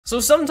So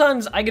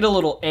sometimes I get a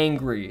little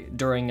angry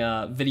during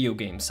video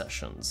game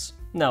sessions.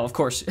 Now, of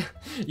course,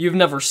 you've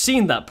never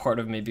seen that part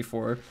of me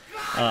before.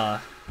 I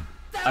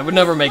would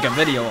never make a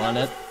video on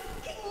it.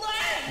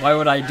 Why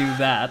would I do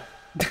that?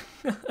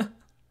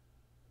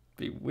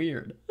 Be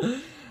weird.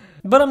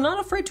 But I'm not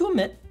afraid to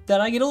admit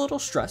that I get a little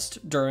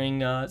stressed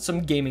during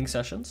some gaming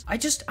sessions.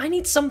 I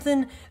need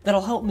something that'll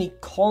help me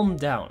calm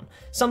down.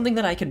 Something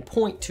that I can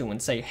point to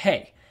and say,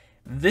 hey,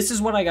 this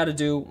is what I gotta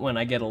do when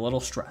I get a little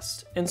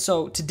stressed. And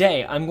so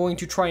today I'm going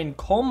to try and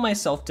calm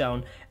myself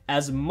down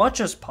as much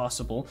as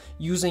possible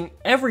using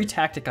every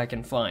tactic I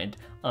can find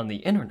on the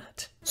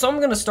internet. So I'm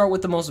gonna start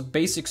with the most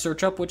basic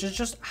search up, which is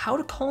just how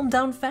to calm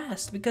down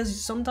fast, because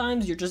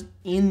sometimes you're just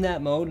in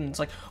that mode and it's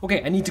like,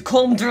 okay, I need to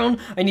calm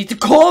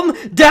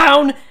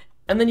down,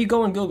 and then you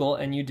go on Google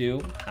and you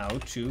do how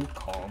to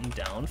calm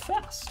down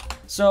fast.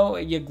 So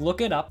you look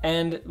it up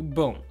and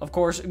boom. Of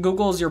course,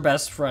 Google is your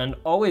best friend,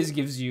 always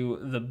gives you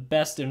the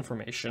best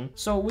information.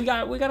 So we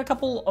got a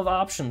couple of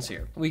options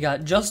here. We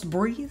got just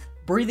breathe.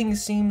 Breathing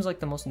seems like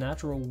the most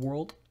natural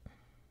world.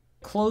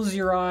 Close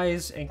your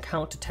eyes and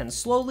count to 10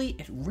 slowly.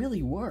 It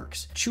really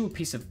works. Chew a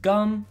piece of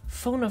gum.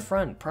 Phone a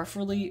friend,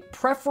 preferably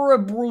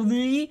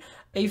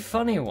a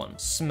funny one.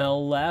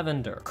 Smell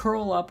lavender.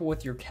 Curl up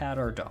with your cat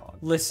or dog.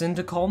 Listen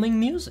to calming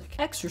music.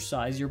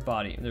 Exercise your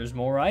body. There's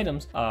more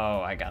items. Oh,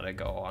 I gotta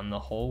go on the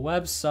whole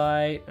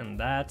website, and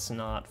that's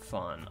not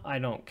fun. I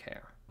don't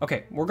care.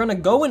 Okay, we're gonna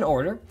go in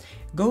order.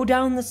 Go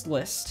down this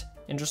list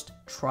and just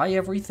try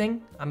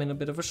everything. I'm in a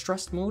bit of a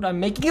stressed mood. I'm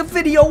making a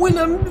video and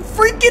I'm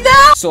freaking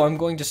out! So I'm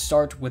going to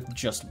start with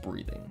just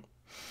breathing.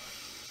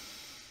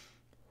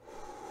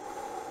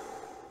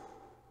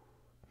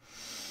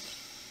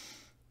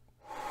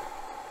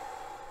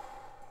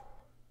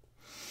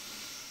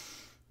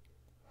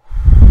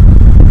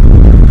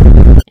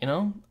 You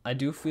know, I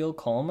do feel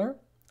calmer.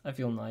 I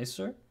feel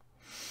nicer.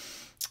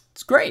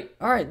 It's great.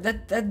 All right,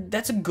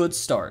 that's a good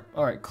start.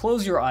 All right,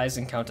 close your eyes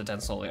and count to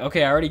 10 slowly.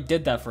 Okay, I already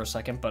did that for a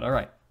second, but all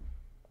right.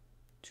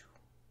 2,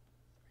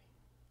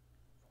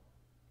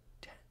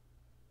 3, 4,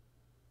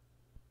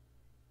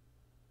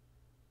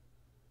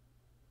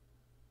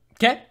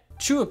 10. Okay,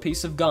 chew a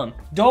piece of gum.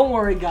 Don't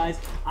worry, guys,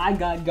 I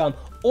got gum.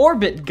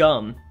 Orbit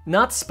gum,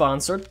 not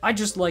sponsored. I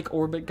just like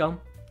Orbit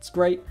gum. It's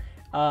great.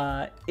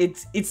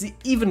 It's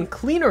even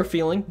cleaner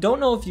feeling. Don't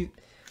know if you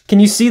can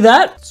you see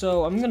that?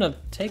 So I'm gonna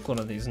take one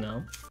of these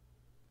now.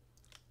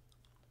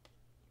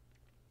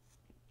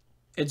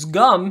 It's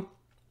gum.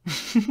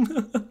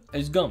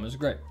 It's gum, it's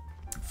great.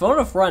 Phone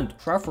a friend,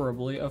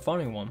 preferably a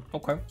funny one.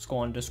 Okay, let's go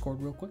on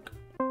Discord real quick.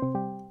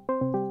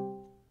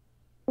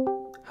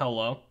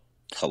 Hello.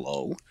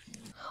 Hello.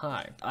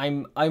 Hi.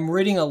 I'm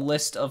reading a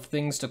list of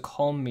things to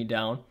calm me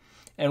down,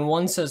 and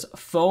one says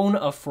phone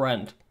a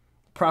friend,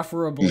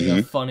 preferably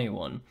a funny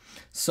one.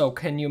 So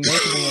can you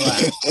make me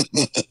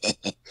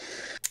laugh?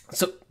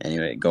 So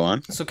anyway, go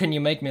on. So can you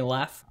make me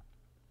laugh?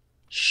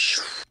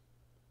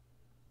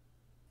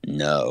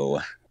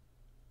 No.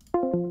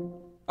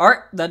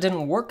 Alright, that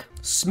didn't work.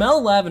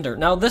 Smell lavender.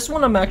 Now this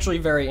one I'm actually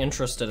very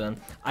interested in.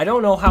 I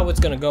don't know how it's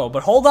gonna go,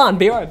 but hold on,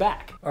 be right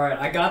back. Alright,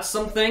 I got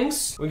some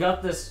things. We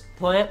got this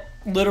plant.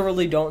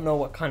 Literally don't know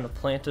what kind of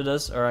plant it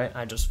is. Alright,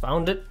 I just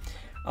found it.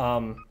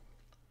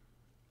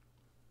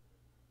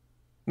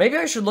 Maybe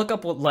I should look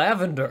up what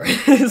lavender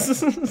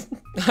is.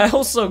 I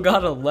also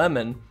got a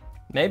lemon.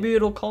 Maybe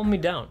it'll calm me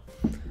down.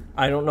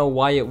 I don't know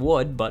why it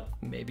would, but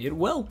maybe it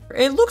will.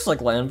 It looks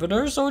like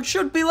lavender, so it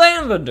should be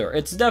lavender.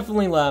 It's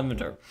definitely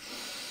lavender.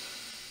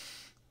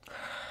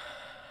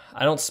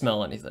 I don't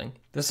smell anything.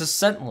 This is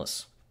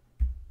scentless.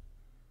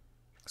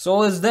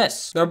 So is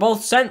this. They're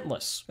both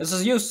scentless. This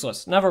is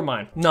useless. Never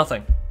mind.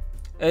 Nothing.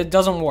 It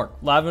doesn't work.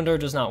 Lavender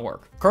does not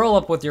work. Curl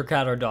up with your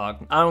cat or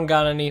dog. I don't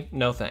got any.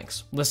 No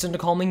thanks. Listen to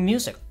calming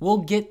music. We'll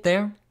get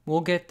there.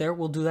 We'll get there.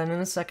 We'll do that in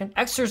a second.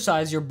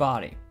 Exercise your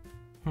body.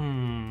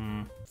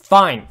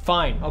 Fine.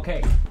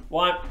 Okay.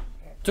 1,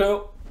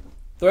 2,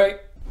 3,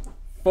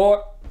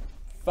 4,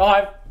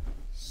 5,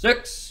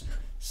 6,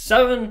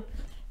 7,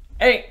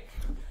 8.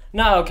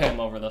 Nah, okay, I'm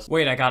over this.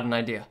 Wait, I got an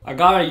idea. I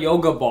got a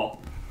yoga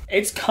ball.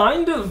 It's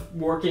kind of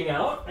working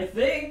out, I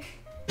think.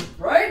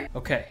 Right?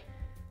 Okay.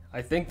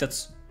 I think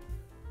that's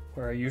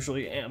where I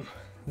usually am.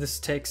 This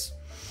takes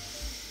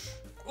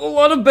a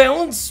lot of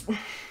balance.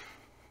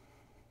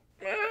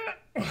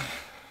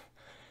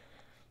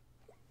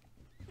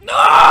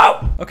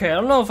 No! Okay, I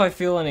don't know if I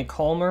feel any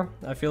calmer.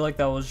 I feel like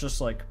that was just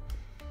like,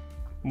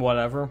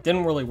 whatever.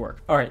 Didn't really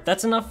work. All right,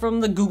 that's enough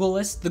from the Google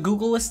list. The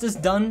Google list is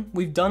done.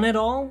 We've done it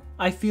all.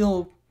 I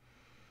feel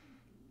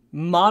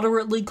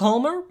moderately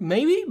calmer,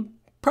 maybe?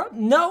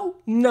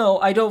 No,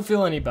 I don't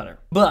feel any better.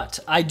 But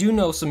I do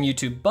know some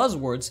YouTube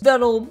buzzwords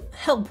that'll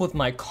help with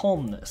my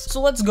calmness.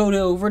 So let's go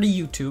over to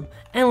YouTube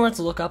and let's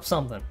look up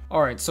something.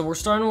 All right, so we're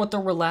starting with the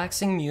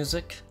relaxing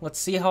music. Let's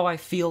see how I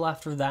feel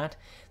after that.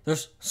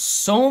 There's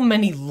so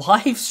many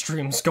live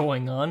streams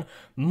going on.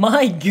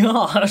 My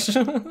gosh.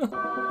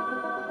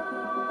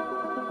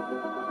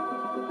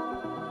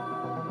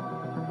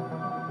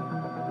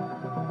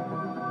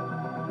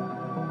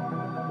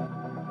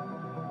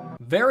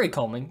 very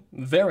calming,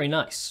 very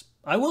nice,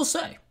 I will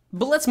say.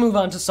 But let's move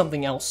on to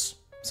something else.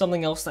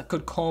 Something else that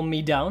could calm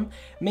me down.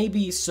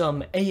 Maybe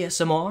some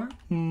ASMR?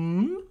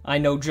 I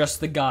know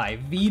just the guy,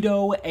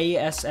 Vito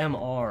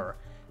ASMR.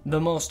 The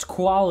most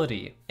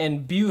quality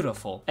and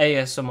beautiful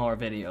ASMR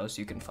videos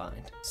you can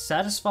find.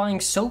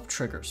 Satisfying soap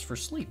triggers for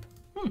sleep.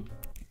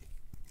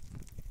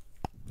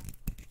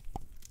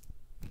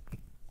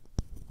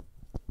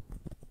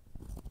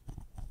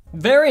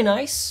 Very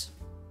nice.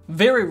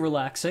 Very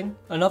relaxing.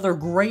 Another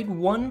great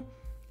one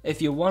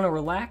if you want to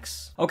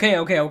relax. Okay.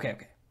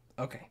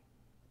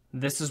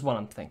 This is what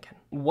I'm thinking.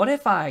 What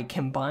if I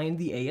combine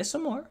the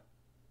ASMR,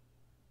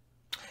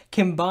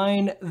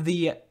 combine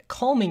the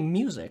calming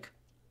music,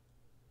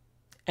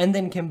 and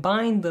then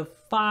combine the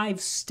 5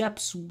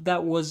 steps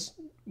that was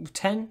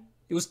 10?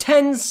 It was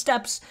 10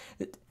 steps.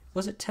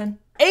 Was it 10?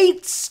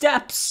 8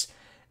 steps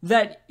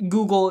that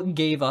Google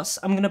gave us.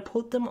 I'm gonna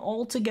put them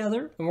all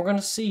together and we're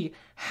gonna see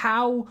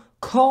how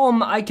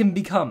calm I can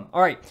become.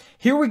 All right,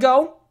 here we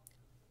go.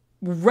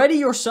 Ready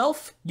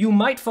yourself. You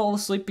might fall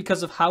asleep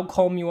because of how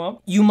calm you are.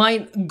 You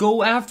might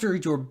go after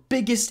your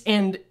biggest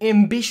and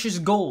ambitious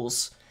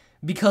goals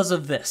because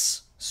of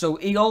this. So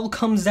it all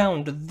comes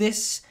down to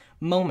this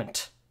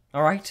moment.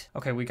 All right?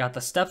 Okay, we got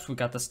the steps.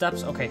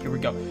 Okay, here we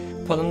go.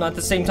 Put them at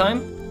the same time.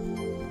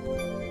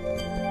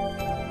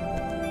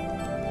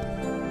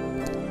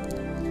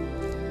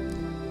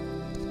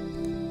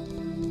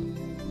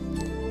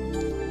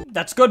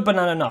 That's good, but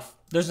not enough.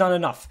 There's not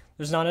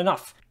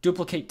enough.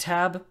 Duplicate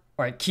tab.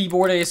 All right,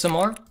 keyboard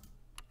ASMR.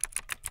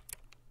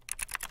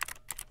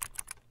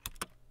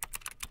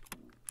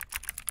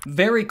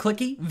 Very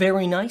clicky,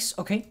 very nice.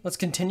 Okay, let's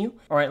continue.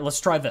 All right,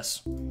 let's try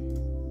this.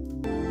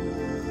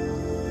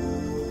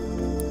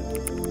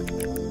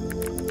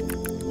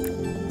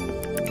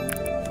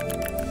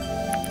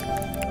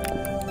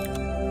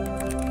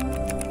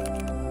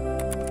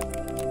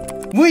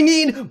 We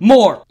need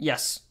more.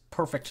 Yes,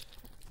 perfect.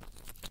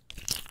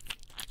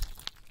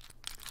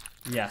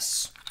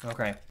 Yes,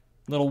 okay.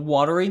 Little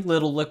watery,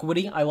 little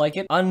liquidy, I like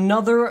it.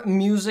 Another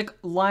music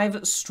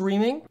live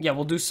streaming. Yeah,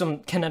 we'll do some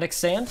kinetic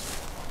sand.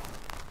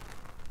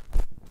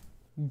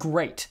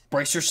 Great.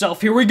 Brace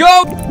yourself, here we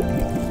go!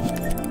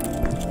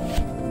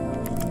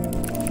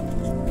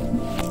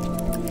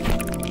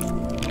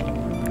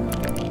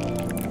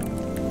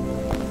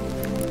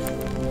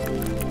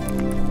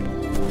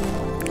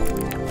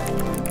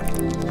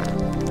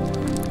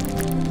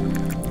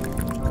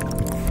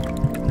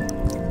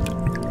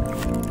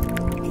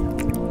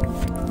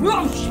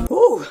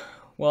 Whew.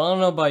 Well, I don't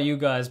know about you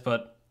guys,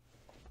 but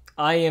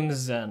I am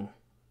zen.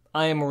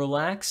 I am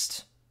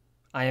relaxed.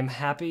 I am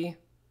happy.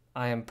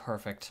 I am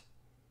perfect.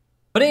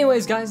 But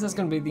anyways, guys, that's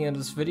gonna be the end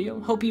of this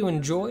video. Hope you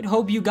enjoyed.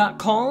 Hope you got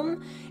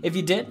calm. If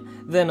you did,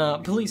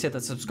 then please hit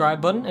that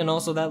subscribe button and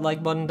also that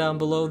like button down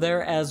below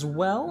there as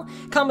well.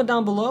 Comment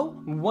down below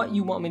what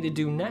you want me to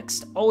do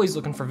next. Always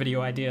looking for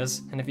video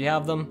ideas, and if you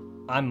have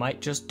them, I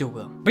might just do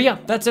them. But yeah,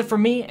 that's it for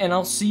me, and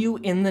I'll see you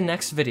in the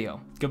next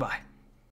video. Goodbye.